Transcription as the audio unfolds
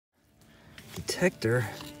detector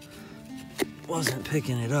wasn't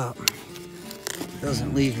picking it up.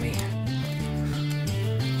 Doesn't leave me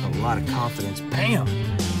a lot of confidence. Bam!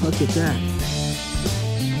 Look at that.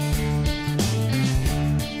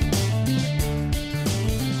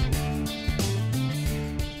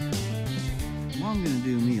 Well, I'm gonna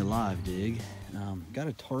do me a live dig. Got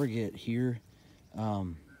a target here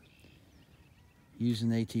using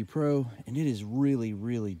the AT Pro, and it is really,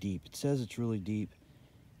 really deep. It says it's really deep,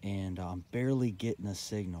 and I'm barely getting a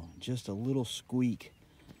signal. Just a little squeak,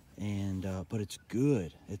 and but it's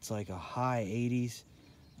good. It's like a high 80s,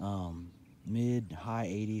 mid high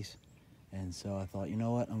 80s, and so I thought, you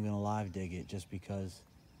know what, I'm gonna live dig it just because.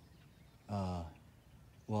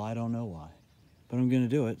 Well, I don't know why, but I'm gonna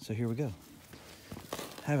do it. So here we go.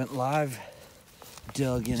 Haven't live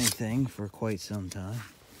dug anything for quite some time,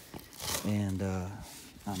 and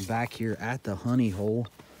I'm back here at the honey hole,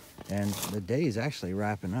 and the day is actually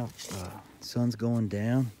wrapping up. Sun's going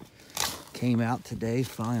down. Came out today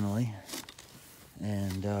finally,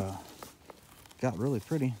 and got really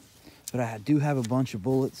pretty. But I do have a bunch of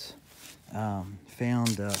bullets.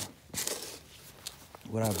 Found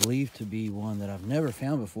what I believe to be one that I've never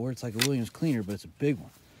found before. It's like a Williams cleaner, but it's a big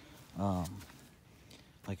one.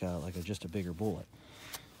 Just a bigger bullet,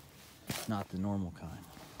 not the normal kind,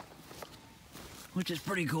 which is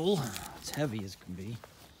pretty cool. It's heavy as can be.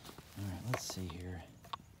 All right, let's see here.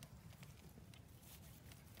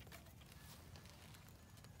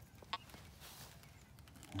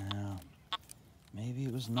 Now, maybe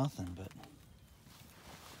it was nothing, but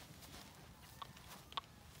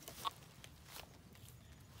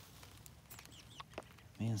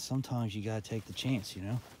man, sometimes you gotta take the chance, you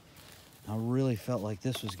know? I really felt like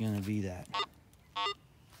this was gonna be that.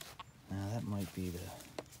 Now that might be the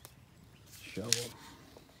shovel.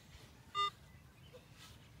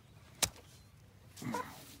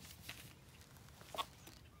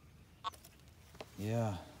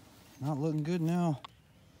 Yeah, not looking good now.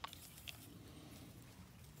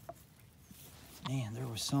 Man, there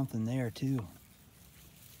was something there too.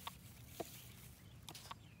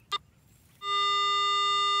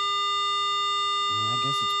 I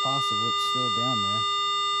guess it's possible it's still down there.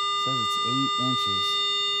 It says it's 8 inches.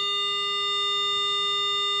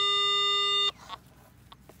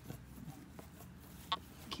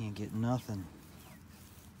 Can't get nothing.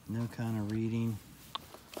 No kind of reading.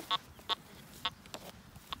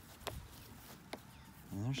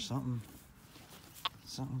 And there's something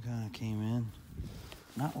kind of came in.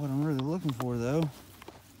 Not what I'm really looking for though.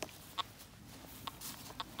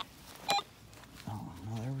 Oh,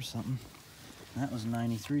 no, there was something. That was a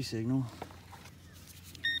 93 signal.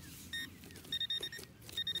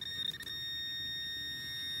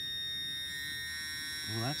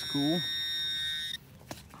 Well, that's cool.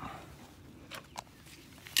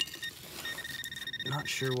 Not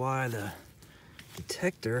sure why the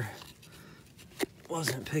detector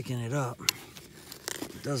wasn't picking it up.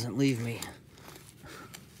 It doesn't leave me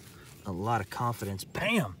a lot of confidence.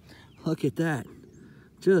 Bam! Look at that.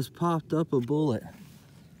 Just popped up a bullet.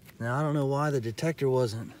 Now, I don't know why the detector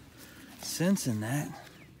wasn't sensing that.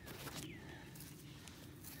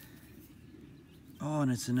 Oh,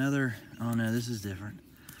 and it's another, oh no, this is different.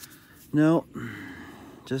 No,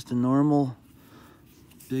 just a normal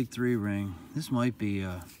big 3 ring. This might be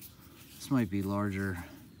larger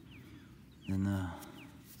than the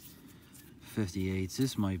 58s.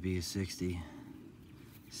 This might be a 68.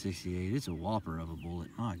 It's a whopper of a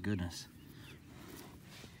bullet. My goodness.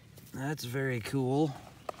 That's very cool.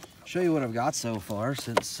 Show you what I've got so far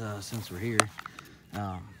since we're here.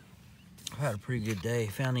 I've had a pretty good day.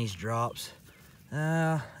 Found these drops.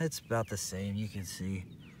 It's about the same, you can see,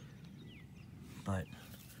 but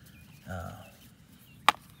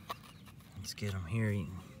let's get them here. You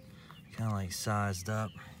can kind of like sized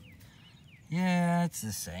up. Yeah, it's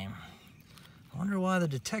the same. I wonder why the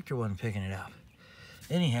detector wasn't picking it up.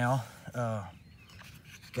 Anyhow,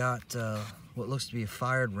 got what looks to be a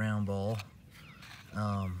fired round ball.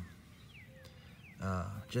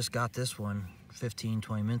 Just got this one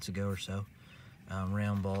 15-20 minutes ago or so.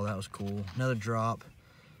 Round ball, that was cool. Another drop.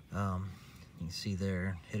 You can see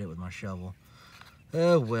there, hit it with my shovel.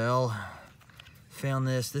 Oh well, found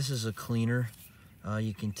this. This is a cleaner.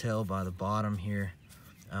 You can tell by the bottom here.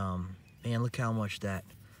 Man, look how much that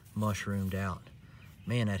mushroomed out.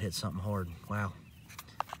 Man, that hit something hard. Wow.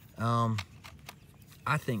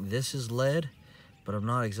 I think this is lead, but I'm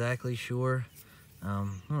not exactly sure.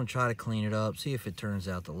 I'm gonna try to clean it up, see if it turns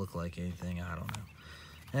out to look like anything. I don't know.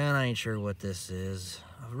 And I ain't sure what this is.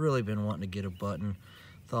 I've really been wanting to get a button.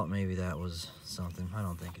 Thought maybe that was something. I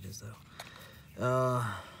don't think it is though.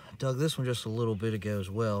 Dug this one just a little bit ago as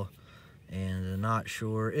well, and I'm not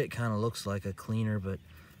sure. It kind of looks like a cleaner, but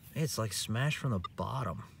it's like smashed from the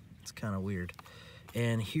bottom. It's kind of weird.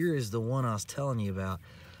 And here is the one I was telling you about.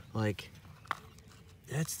 Like,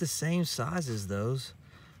 that's the same size as those,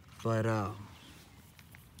 but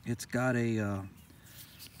it's got a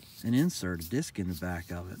an insert, a disc in the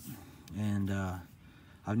back of it. And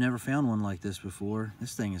I've never found one like this before.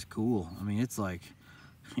 This thing is cool. I mean, it's like,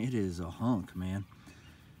 it is a hunk, man.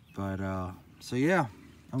 But so yeah,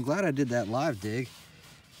 I'm glad I did that live dig.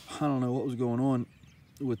 I don't know what was going on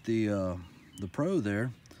with the Pro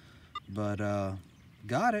there, but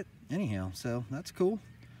got it anyhow, so that's cool.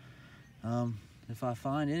 If I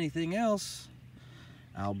find anything else,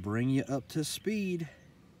 I'll bring you up to speed.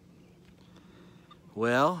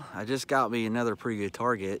 Well, I just got me another pretty good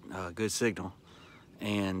target, good signal,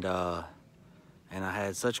 and I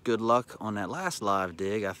had such good luck on that last live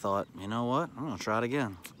dig, I thought, you know what, I'm gonna try it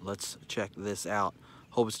again. Let's check this out.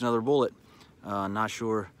 Hope it's another bullet. Not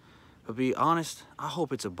sure, but be honest, I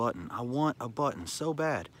hope it's a button. I want a button so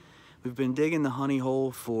bad. We've been digging the honey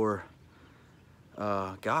hole for,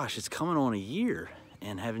 gosh, it's coming on a year,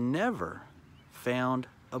 and have never found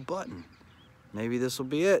a button. Maybe this will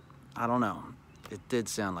be it. I don't know. It did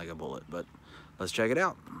sound like a bullet, but let's check it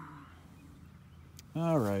out.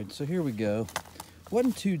 All right, so here we go.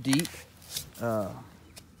 Wasn't too deep, but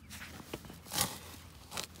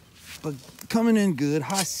coming in good,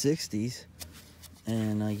 high 60s.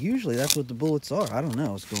 And usually that's what the bullets are. I don't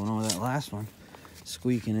know what's going on with that last one.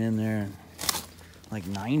 Squeaking in there, like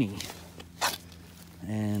 90.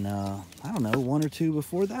 And I don't know, one or two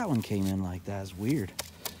before that one came in like that. It's weird.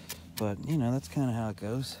 But, you know, that's kind of how it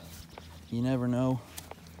goes. You never know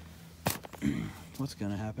what's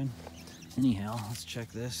going to happen. Anyhow, let's check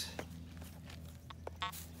this.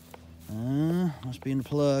 Must be in the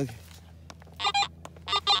plug.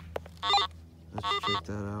 Let's check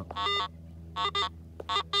that out.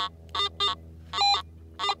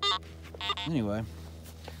 Anyway,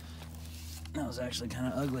 that was actually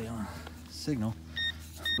kind of ugly on a signal,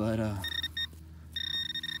 but oh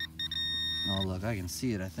look, I can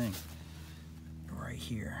see it, I think, right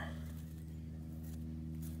here.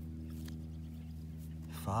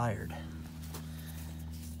 Fired.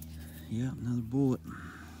 Yep, another bullet.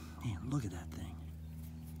 Man, look at that thing.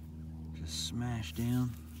 Just smashed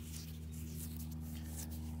down.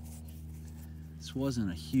 This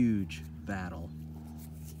wasn't a huge battle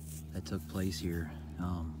that took place here.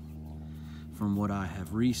 From what I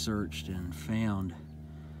have researched and found,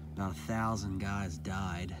 about 1,000 guys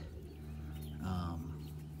died.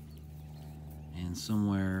 And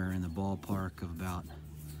somewhere in the ballpark of about,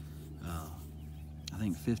 I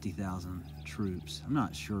think 50,000 troops. I'm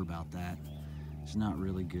not sure about that. It's not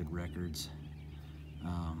really good records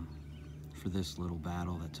for this little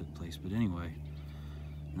battle that took place. But anyway,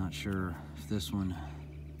 not sure if this one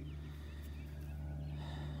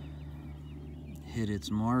hit its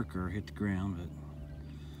mark or hit the ground, but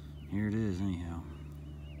here it is anyhow.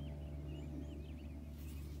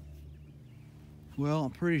 Well,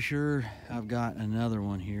 I'm pretty sure I've got another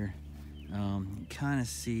one here. Kind of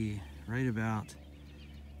see right about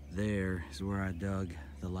there is where I dug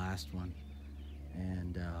the last one.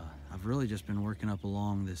 And I've really just been working up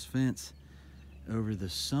along this fence. Over the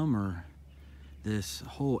summer, this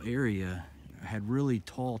whole area had really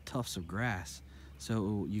tall tufts of grass,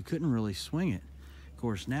 so you couldn't really swing it. Of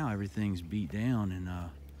course, now everything's beat down, and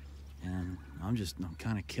I'm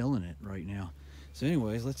kind of killing it right now. So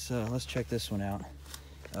anyways, let's check this one out.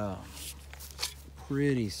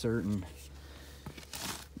 Pretty certain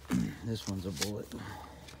this one's a bullet.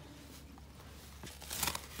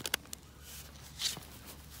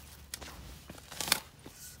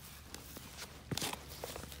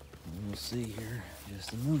 We'll see here in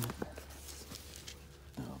just a moment.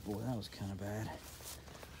 Oh boy, that was kind of bad.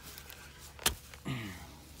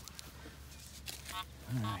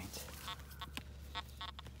 All right.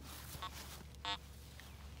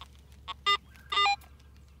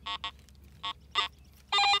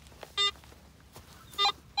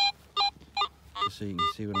 Just so you can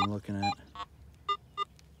see what I'm looking at.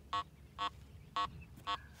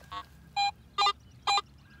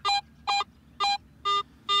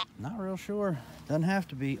 Not real sure. Doesn't have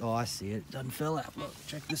to be. Oh, I see it. Doesn't fill out. Look,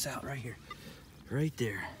 check this out right here. Right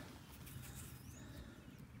there.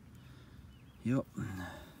 Yep.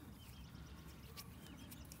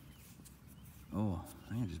 Oh,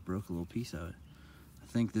 I think I just broke a little piece of it. I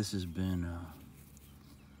think this has been,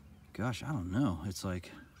 gosh, I don't know. It's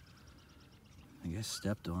like, I guess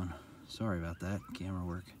stepped on. Sorry about that, camera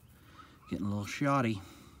work. Getting a little shoddy.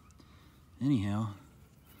 Anyhow,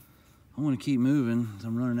 I want to keep moving.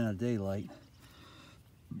 I'm running out of daylight.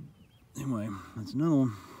 Anyway, that's another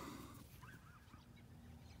one.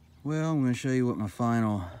 Well, I'm going to show you what my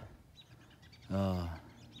final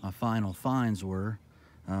finds were.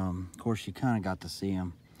 Of course, you kind of got to see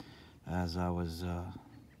them as I was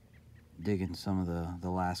digging some of the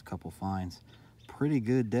last couple finds. Pretty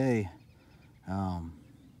good day.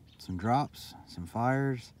 Some drops, some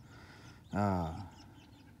fires, a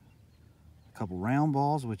couple round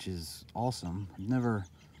balls, which is awesome.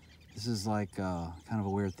 This is like kind of a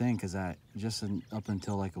weird thing, because up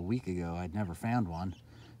until like a week ago, I'd never found one.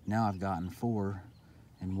 Now I've gotten 4,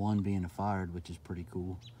 and 1 being a fired, which is pretty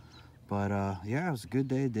cool. But yeah, it was a good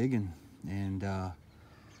day of digging, and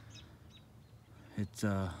it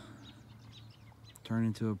turned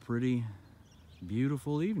into a pretty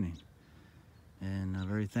beautiful evening. And I'm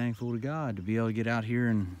very thankful to God to be able to get out here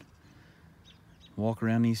and walk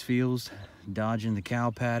around these fields, dodging the cow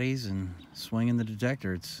patties and swinging the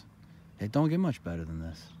detector. It don't get much better than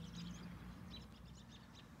this.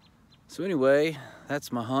 So anyway,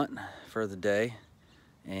 that's my hunt for the day,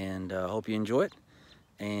 and hope you enjoy it.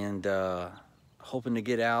 And hoping to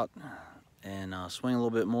get out and swing a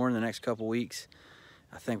little bit more in the next couple weeks.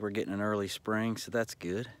 I think we're getting an early spring, so that's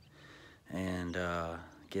good. And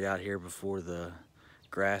get out here before the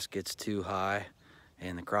grass gets too high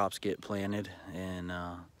and the crops get planted, and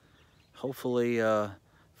hopefully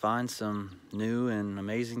find some new and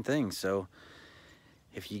amazing things. So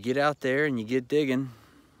if you get out there and you get digging,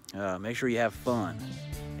 make sure you have fun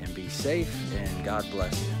and be safe, and God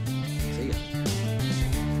bless you. See ya.